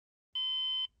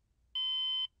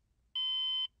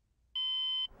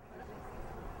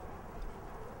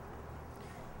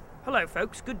Hello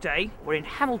folks, good day. We're in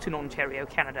Hamilton, Ontario,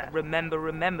 Canada.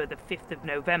 Remember the 5th of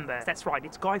November. That's right,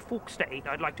 it's Guy Fawkes Day.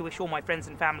 I'd like to wish all my friends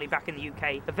and family back in the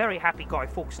UK a very happy Guy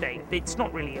Fawkes Day. It's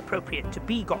not really appropriate to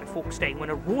be Guy Fawkes Day when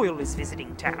a royal is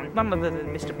visiting town. None other than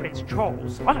Mr. Prince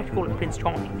Charles. I like to call him Prince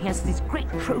Charming. He has these great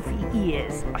trophy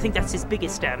ears. I think that's his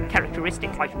biggest characteristic.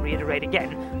 I'd like to reiterate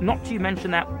again, not to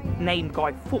mention that name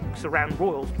Guy Fawkes around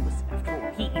royals. It was, after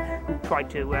all, he who tried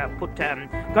to put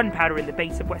gunpowder in the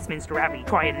base of Westminster Abbey,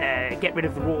 try and get rid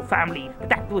of the royal family. But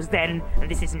that was then, and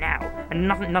this is now. And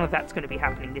none of that's going to be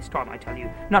happening this time, I tell you.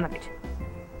 None of it.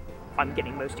 I'm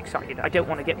getting most excited. I don't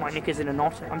want to get my knickers in a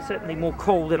knot. I'm certainly more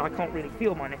cold and I can't really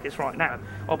feel my knickers right now.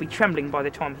 I'll be trembling by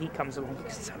the time he comes along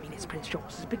because, I mean, it's Prince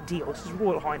Charles. It's a big deal. It's His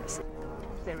Royal Highness.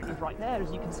 There it is right there,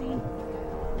 as you can see.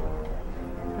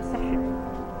 Procession.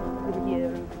 Over here,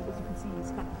 as you can see,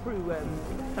 he's coming through,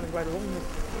 coming right along this.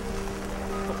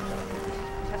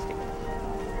 Fantastic.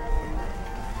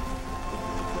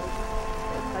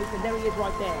 And there he is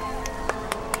right there.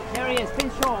 There he is,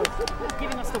 Prince Charles,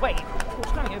 giving us the wave.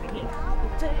 What's coming over here?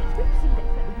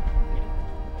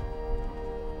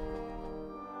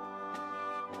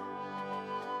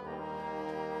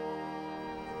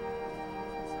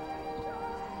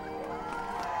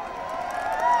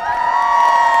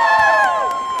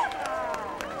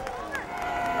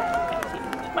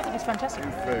 I think it's fantastic.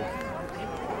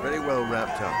 Very well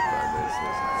wrapped up by this.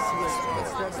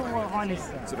 It's a Royal Highness.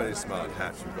 It's a very smart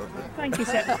hat you've got there. Thank you,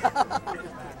 sir.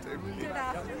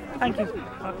 Thank you.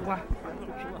 Wow.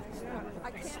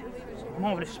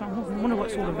 Marvellous. I wonder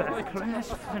what sort of class.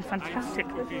 Fantastic.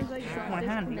 Shook my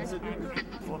hand.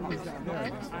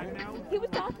 He was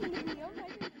talking to me.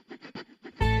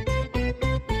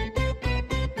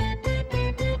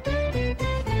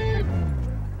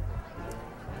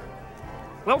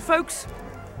 Well, folks,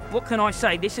 what can I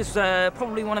say? This is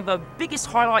probably one of the biggest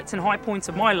highlights and high points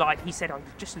of my life. He said, I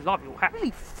just love your hat.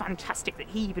 Really fantastic that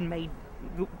he even made,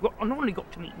 not only got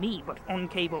to meet me, but on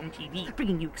KayvonTV,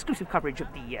 bringing you exclusive coverage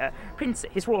of the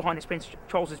His Royal Highness Prince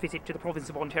Charles's visit to the province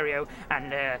of Ontario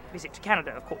and visit to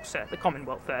Canada, of course, the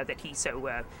Commonwealth that he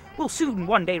so will soon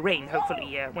one day reign,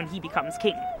 hopefully, when he becomes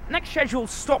king. Next scheduled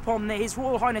stop on His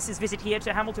Royal Highness's visit here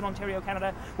to Hamilton, Ontario,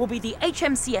 Canada will be the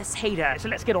HMCS Zahedi. So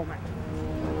let's get on that.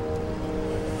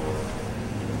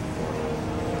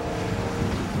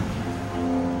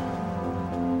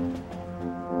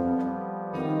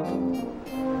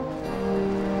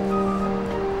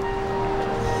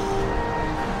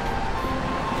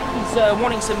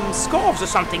 Wanting some scarves or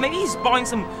something. Maybe he's buying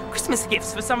some Christmas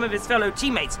gifts for some of his fellow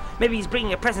teammates. Maybe he's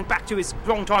bringing a present back to his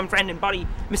longtime friend and buddy,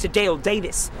 Mr. Dale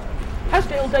Davis. How's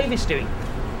Dale Davis doing?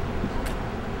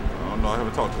 Oh, no, I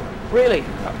haven't talked to him. Really?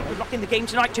 Good luck in the game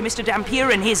tonight to Mr.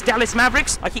 Dampier and his Dallas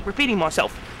Mavericks. I keep repeating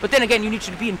myself. But then again, you need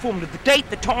to be informed of the date,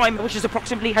 the time, which is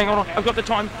approximately, hang on, I've got the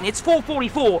time. It's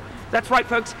 4:44. That's right,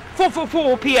 folks,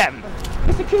 4:44 p.m.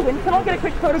 Mr. Cuban, can I get a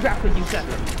quick photograph with you, sir?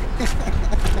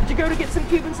 Did you go to get some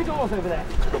Cuban cigars over there?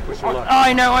 Go push your luck.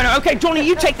 I know. Okay, Johnny,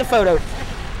 you take the photo.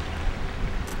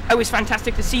 Oh, it's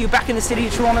fantastic to see you back in the city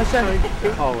of Toronto, sir.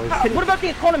 Always. What about the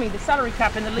economy, the salary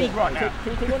cap in the league right now?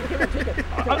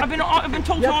 I've been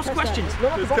told to ask questions.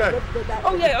 This guy.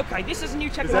 Oh yeah, okay. This is a new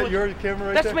technology. Is that your camera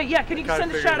right That's there? me. Yeah. Can you Kinda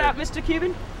send a figured shout it. out, Mr.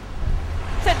 Cuban?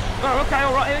 Oh, okay.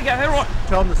 All right. Here we go. All right.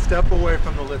 Tell them to step away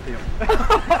from the lithium.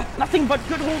 Nothing but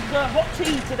good old hot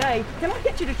tea today. Can I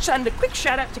get you to send a quick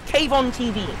shout out to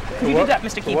KayvonTV? Can you do that,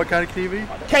 Mr. Cuban? What kind of TV?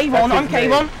 Kayvon, I'm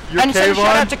Kayvon. You're And send a Kayvon?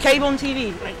 shout out to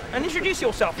KayvonTV. And introduce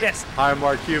yourself, yes. Hi, I'm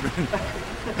Mark Cuban,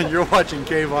 and you're watching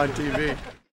KayvonTV.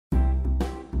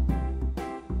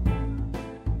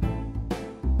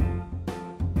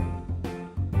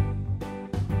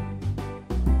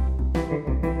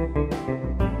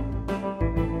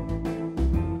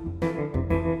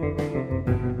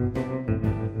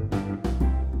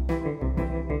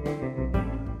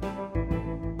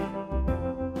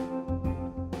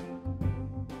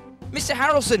 Mr.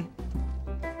 Harrelson,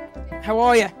 how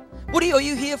are you? Woody, are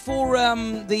you here for I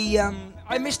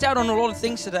missed out on a lot of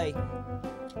things today.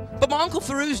 But my Uncle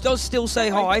Farouz does still say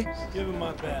hi. Give him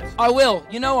my best. I will,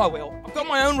 you know I will. I've got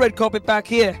my own red carpet back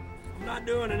here. I'm not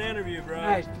doing an interview, bro.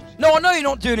 Hey. No, I know you're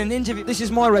not doing an interview. This is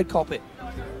my red carpet.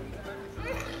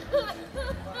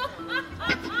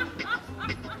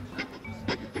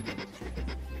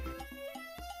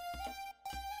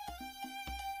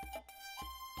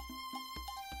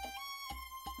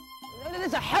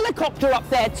 There's a helicopter up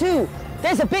there too.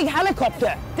 There's a big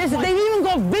helicopter. They've even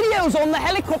got videos on the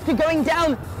helicopter going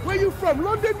down. Where you from?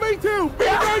 London, me too.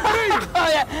 B19. Oh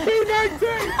yeah. B19.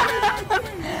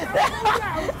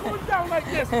 Going down like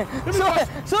this. So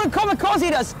the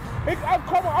kamikaze does.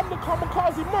 I'm the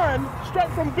kamikaze man, straight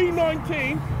from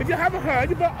B19. If you haven't heard,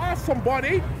 you better ask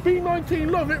somebody. B19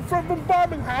 love it, from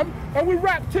Birmingham. And we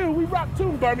rap too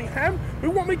in Birmingham. We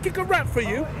want me to kick a rap for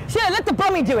you. Sure, let the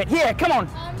bummy do it. Here, come on.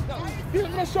 Yeah,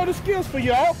 let's show the skills for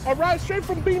y'all. All right, straight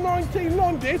from B19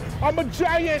 London. I'm a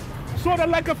giant. Sort of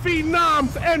like a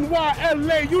phenoms,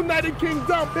 NYLA, United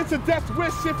Kingdom. It's a death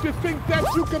wish if you think that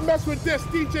you can mess with this.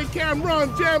 DJ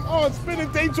Cameron, jam on,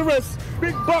 spinning dangerous.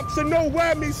 Big bucks and no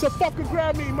whammy, so fuck a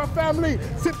Grammy. My family,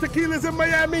 sip tequilas in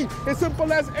Miami. As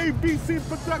simple as ABC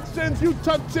Productions. You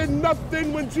touching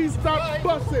nothing when G starts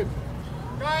busting.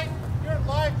 Guy, you're in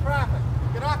live traffic.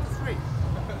 Get off the street.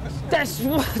 That's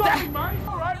Sorry, mate.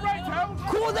 All right,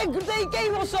 cool, they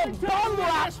gave us a bomb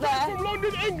rap there. From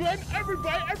London, England, every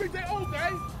day, all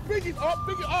day. Big it up,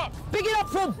 big it up. Big it up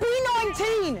for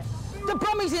B19. The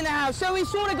bummy's in the house, so we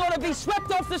sort of got to be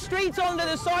swept off the streets onto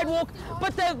the sidewalk.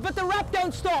 But the rap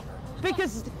don't stop,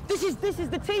 because this is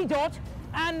the T-dot,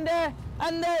 and the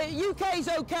UK's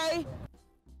okay.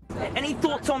 Any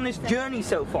thoughts on this journey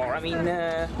so far? I mean,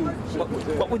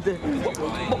 what with the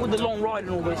long ride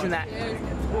and all this and that?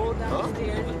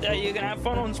 You're gonna have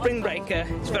fun on spring break.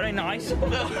 It's very nice.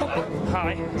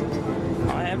 Hi.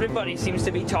 Hi. Everybody seems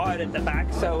to be tired at the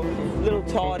back, so a little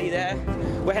tardy there.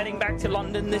 We're heading back to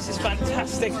London. This is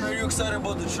fantastic. Are you excited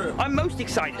about the trip? I'm most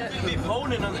excited. You're gonna be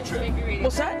boning on the trip.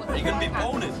 What's that? You're gonna be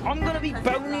boning. I'm gonna be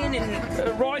boning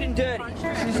and riding dirty.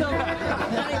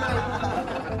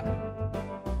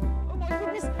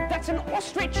 That's an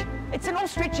ostrich. It's an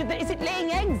ostrich. Is it laying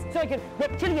eggs? It's like a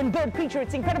reptilian bird creature.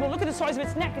 It's incredible. Look at the size of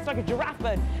its neck. It's like a giraffe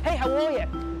bird. Hey, how are you?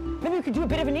 Maybe we could do a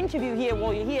bit of an interview here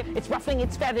while you're here. It's ruffling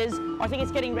its feathers. I think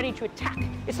it's getting ready to attack.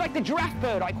 It's like the giraffe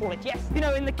bird, I call it, yes. You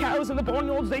know, in the cows and the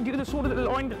barnyards, they do the sort of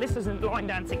line. This isn't line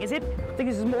dancing, is it? I think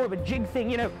this is more of a jig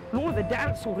thing, you know, more of the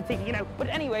dance sort of thing, you know. But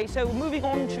anyway, so we're moving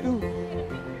on to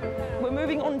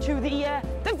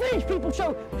the village people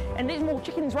show. And there's more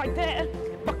chickens right there.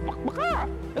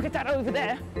 Look at that over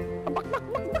there.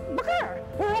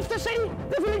 We're off to see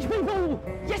the village people.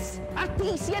 Yes, at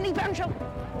the CNE band show.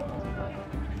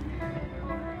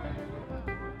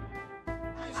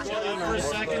 For a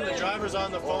second, the driver's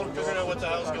on the phone figuring out what the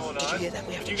hell's going on.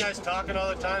 You guys talking all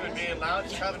the time and being loud,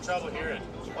 just having trouble hearing.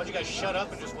 Why don't you guys shut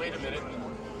up and just wait a minute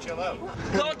and chill out?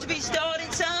 Got to be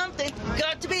starting something.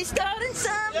 Got to be starting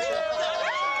something.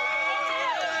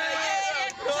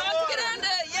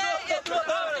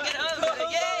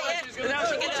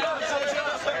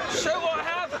 Show what I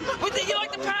have. You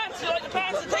like the pants? You like the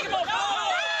pants? Take them off.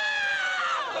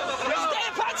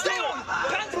 Stay on.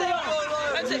 Pants stay on.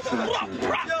 That's it.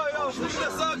 Yo, sing the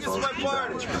song. It's my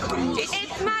party.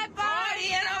 It's my party,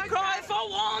 and I'll cry if I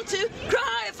want to.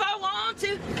 Cry if I want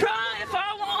to. Cry if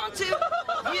I want to.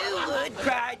 You would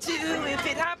cry too if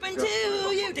it happened to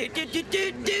you.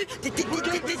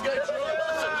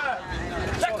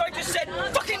 That guy just said,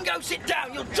 fucking go sit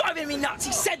down, you're driving me nuts.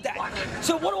 He said that.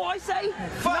 So what do I say?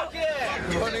 Fuck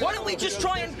yeah. Why don't we just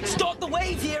try and start the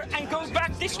wave here and go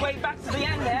back this way, back to the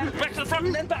end there, back to the front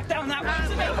and then back down that way.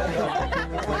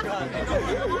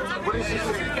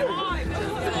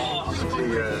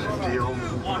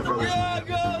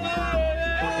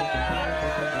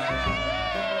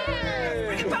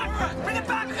 Bring it back! Bring it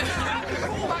back!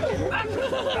 Back!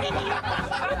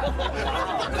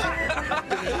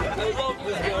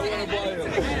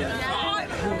 5,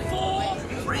 4,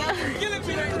 3. Give it to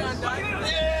me.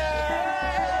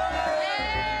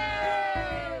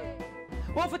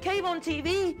 Well, for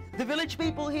KayvonTV, the village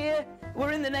people here,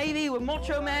 we're in the Navy, we're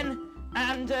macho men,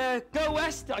 and go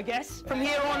west, I guess, from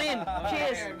here on in.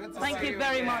 Cheers. Thank you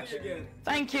very much.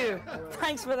 Thank you.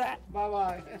 Thanks for that.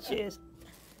 Bye-bye. Cheers.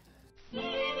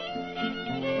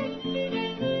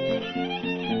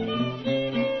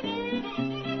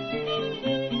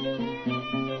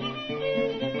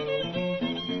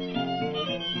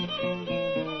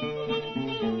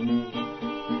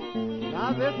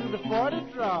 Now this is the 40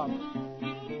 drum.